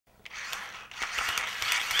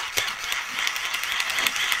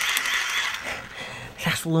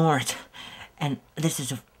asked Lawrence, and this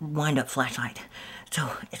is a wind-up flashlight, so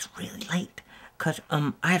it's really late, because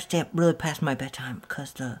I have to stay up really past my bedtime,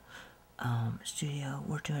 because the studio,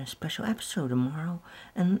 we're doing a special episode tomorrow,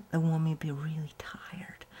 and they want me to be really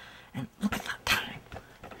tired. And look at that time.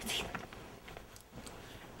 See?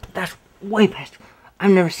 That's way past.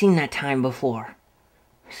 I've never seen that time before.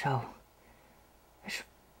 So, it's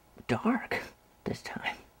dark this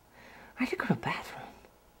time. I had to go to the bathroom.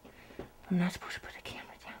 I'm not supposed to put the camera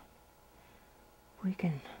down.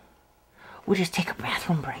 We'll just take a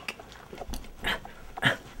bathroom break.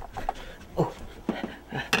 Oh.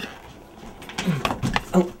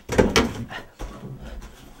 Oh.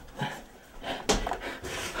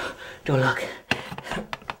 Don't look.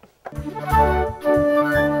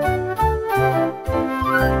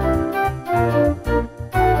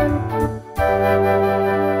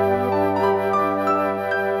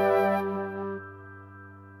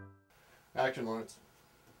 Action, Lawrence.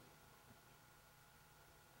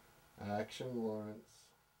 Action, Lawrence.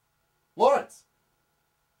 Lawrence!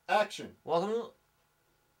 Action! Welcome.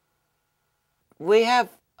 We have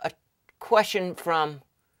a question from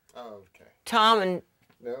Tom and...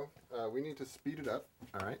 No, we need to speed it up.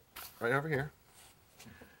 All right. Right over here.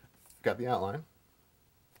 Got the outline.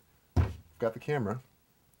 Got the camera.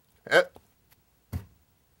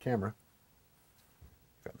 Camera.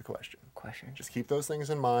 Got the question. Just keep those things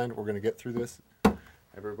in mind. We're going to get through this.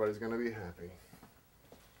 Everybody's going to be happy.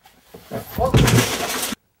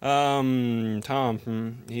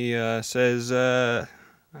 Tom, he says, I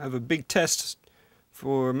have a big test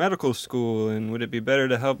for medical school, and would it be better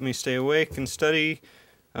to help me stay awake and study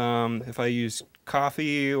if I use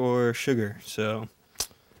coffee or sugar? So,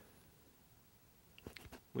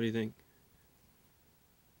 what do you think?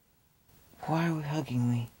 Why are we hugging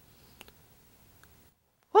me?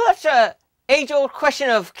 Well, that's a age-old question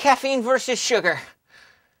of caffeine versus sugar.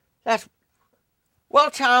 Well,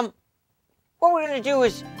 Tom, what we're going to do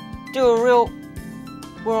is do a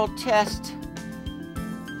real-world test.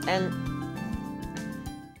 And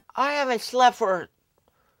I haven't slept for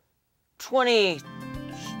a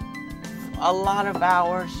lot of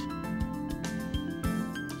hours.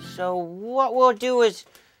 So what we'll do is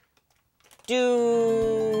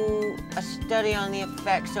do a study on the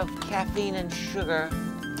effects of caffeine and sugar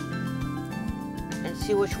and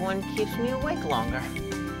see which one keeps me awake longer.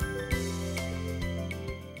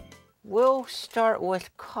 We'll start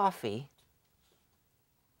with coffee.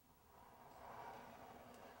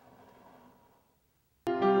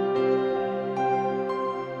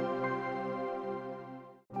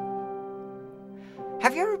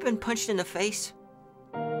 Have you ever been punched in the face?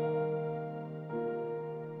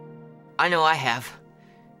 I know I have.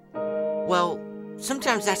 Well,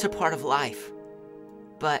 sometimes that's a part of life.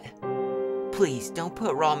 But please, don't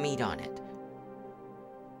put raw meat on it.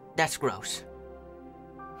 That's gross.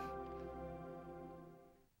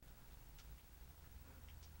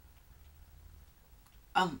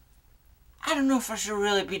 I don't know if I should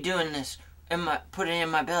really be doing this putting it in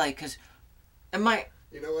my belly, because it might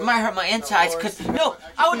hurt my insides, because no,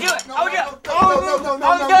 I will do it. I will do it.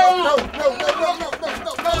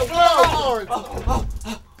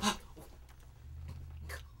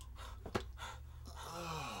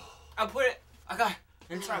 I put it. I got it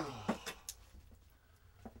inside me.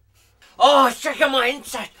 Oh, it's checking my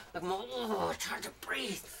inside. It's hard to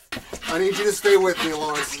breathe. I need you to stay with me,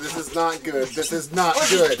 Lawrence. This is not good. This is not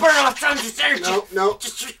good. Burn off some of this energy. No.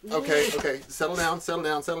 Okay. Settle down.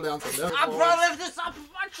 I brought lift this up if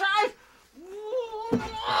I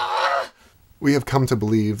tried. We have come to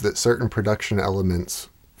believe that certain production elements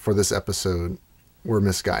for this episode were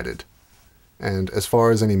misguided. And as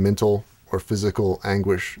far as any mental or physical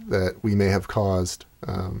anguish that we may have caused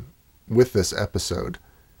with this episode,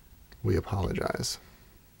 we apologize.